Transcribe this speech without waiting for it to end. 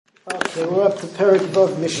Okay, we're up to Perek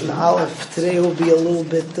Vav Mishnah Aleph. Today will be a little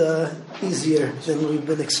bit easier than we've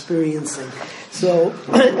been experiencing. So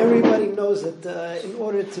everybody knows that in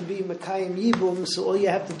order to be Mekayim Yibum, so all you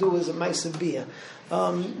have to do is a Maisa Bia.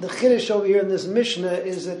 The Chiddush over here in this Mishnah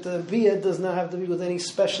is that the Bia does not have to be with any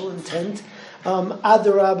special intent.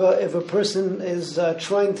 Adarabba, if a person is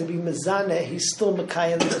trying to be Mezaneh, he's still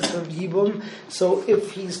Mekayim of Yibum. So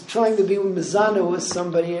if he's trying to be Mezaneh with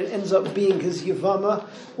somebody, it ends up being his Yivama.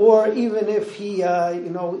 Or even if he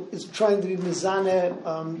is trying to be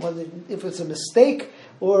Mezaneh, whether if it's a mistake,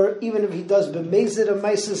 or even if he does B'mezid or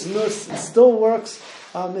Maisis Nus, it still works.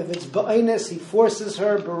 If it's Ba'inus, he forces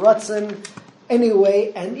her, Baratzin,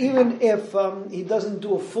 anyway. And even if he doesn't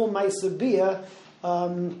do a full Maisa Bia,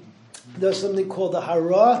 there's something called a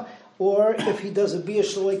hara, or if he does a bia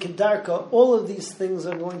shaloi kedarka, all of these things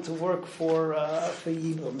are going to work for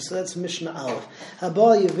yibum. So that's Mishnah Aleph.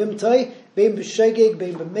 Habal yevimtai bein b'shegeg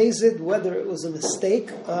bein b'mezid, whether it was a mistake,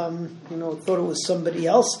 thought it was somebody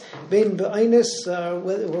else, bein b'ainis,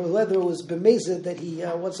 whether it was b'mezid that he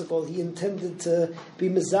he intended to be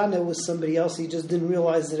mezaneh with somebody else, he just didn't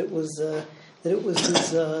realize that it was his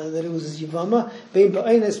yivama. Bein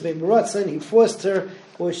b'ainis bein b'ratzin, he forced her,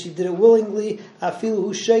 or she did it willingly. Afilu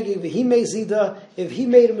hu shegeg v'hi mezida. If he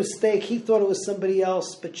made a mistake, he thought it was somebody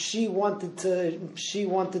else, but she wanted to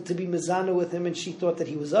be mezana with him, and she thought that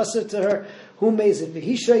he was usher to her. Hu mezid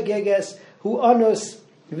v'hi shegeges. Hu anus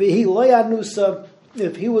v'hi lo anusa.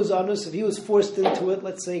 If he was anus, if he was forced into it,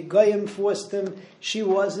 let's say Goyim forced him, she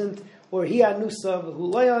wasn't, or he anusa v'hu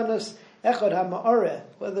lo anus. Echad ha'ma'areh,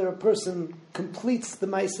 whether a person completes the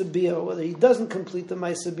Maisa Bia or whether he doesn't complete the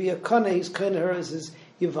Maisa Bia, Kana, he's kind of her as his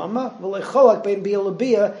Yivama, v'lecholak bein Bia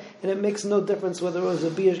l'Bia, and it makes no difference whether it was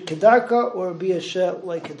a Bia Kedarka or a Bia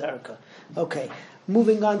She'loi Kedarka. Okay,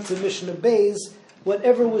 moving on to Mishnah Beis,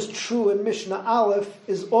 whatever was true in Mishnah Aleph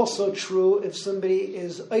is also true if somebody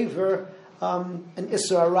is over an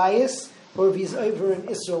Isser Arayis, or if he's over an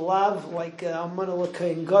Isser Lav, like Almana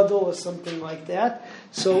L'Kayin Gadol or something like that.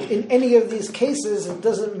 So in any of these cases, it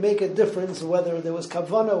doesn't make a difference whether there was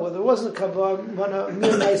Kavana or there wasn't Kavana.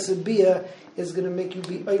 Mir Maisa Bia is going to make you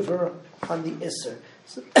be over on the Isser.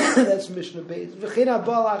 So that's Mishnah Beis. V'china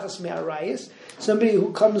Ba'al Achas Me'arayis, somebody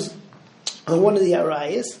who comes on one of the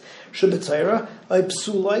Arayis, Shabbatayra,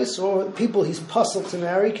 Psulais, or people he's puzzled to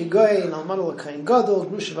marry, Kigoy, and Almana L'Kayin Gadol,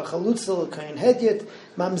 Grusha V'chalutza L'Kayin Hedyet,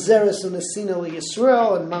 Mamzeres or Nesina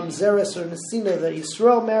Yisrael, and Mamzeres or Nesina that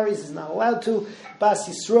Yisrael marries is not allowed to. Bas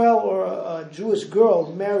Yisrael, or a Jewish girl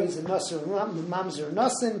who marries a Nasser Mamzer or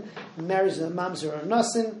Nasin, marries a Mamzer or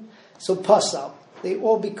Nasin, so Pasal. They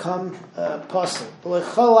all become Pasal.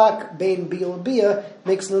 B'lecholak bein Bia l'Bia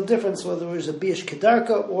makes no difference whether it was a Bia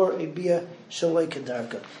Kedarka or a Bia Shaloi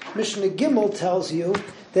Kedarka. Mishnah Gimel tells you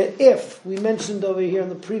that if, we mentioned over here in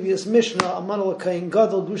the previous Mishnah, Almana L'Kayin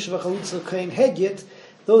Gadol, Grusha V'chalutza L'Kayin Hedyet,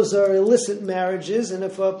 those are illicit marriages, and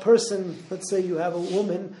if a person, let's say you have a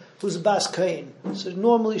woman who's a Bas Kain, so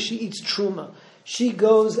normally she eats Truma. She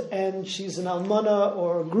goes and she's an almana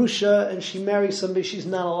or a grusha, and she marries somebody she's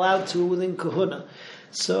not allowed to within kahuna.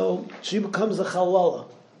 So she becomes a chalala.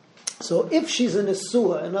 So if she's an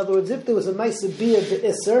isua, in other words, if there was a maisa bia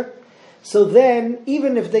be'isser, so then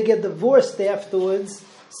even if they get divorced afterwards,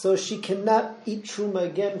 so she cannot eat truma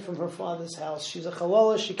again from her father's house. She's a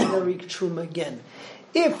chalala, she can never eat truma again.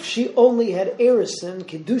 If she only had erisin,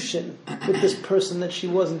 kedushin, with this person that she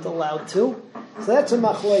wasn't allowed to, so that's a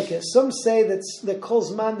machlokes. Some say that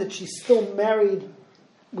calls man that she's still married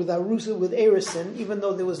with arusa, with erisin, even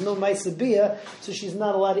though there was no maisa bia, so she's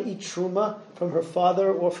not allowed to eat truma from her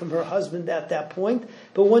father or from her husband at that point.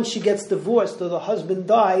 But once she gets divorced or the husband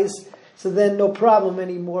dies, so then no problem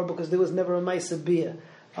anymore because there was never a maisa bia.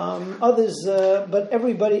 But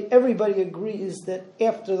everybody agrees that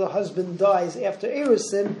after the husband dies, after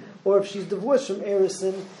erisin, or if she's divorced from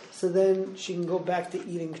erisin, so then she can go back to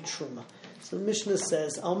eating truma. So the Mishnah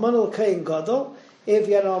says, Almana L'Kayin Gadol, if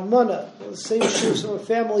you had an Almana, say she was from a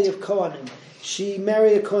family of Kohanim, she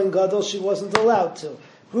married a Kohen Gadol, she wasn't allowed to.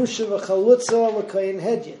 Grusha V'chalutza L'Kayin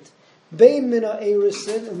Hedyet. Bein mina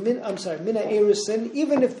erisin,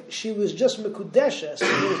 even if she was just mekudeshes, so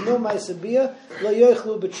there was no maisa bia, lo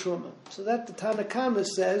yochlu b'truma. So that the Tanna Kama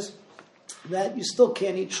says that you still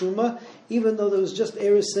can't eat truma, even though there was just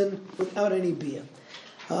erisin without any bia.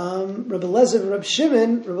 Rabbi Lezer, Rabbi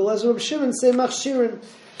Shimon say machshirin.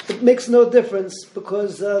 It makes no difference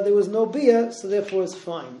because there was no bia, so therefore it's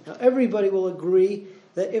fine. Now everybody will agree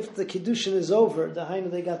that if the kiddushin is over, the hainu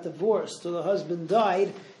they got divorced or the husband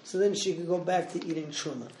died, so then she could go back to eating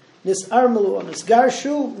truma. Nis armalu on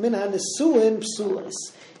garshu min hanisuin psulis.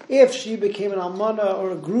 if she became an almana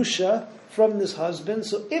or a grusha from this husband,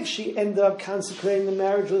 so if she ended up consecrating the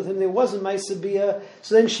marriage with him, there wasn't Maisabiyah,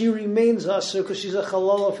 so then she remains usher because she's a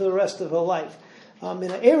halala for the rest of her life. In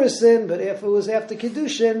an erisin, but if it was after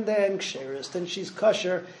Kiddushin, then ksheris, then she's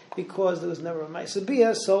kosher because there was never a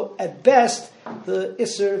Maisabiyah. So at best, the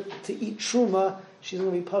Isser to eat truma, she's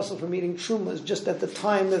going to be puzzled from eating truma, is just at the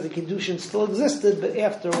time that the Kiddushin still existed, but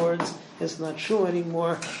afterwards it's not true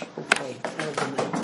anymore. Okay.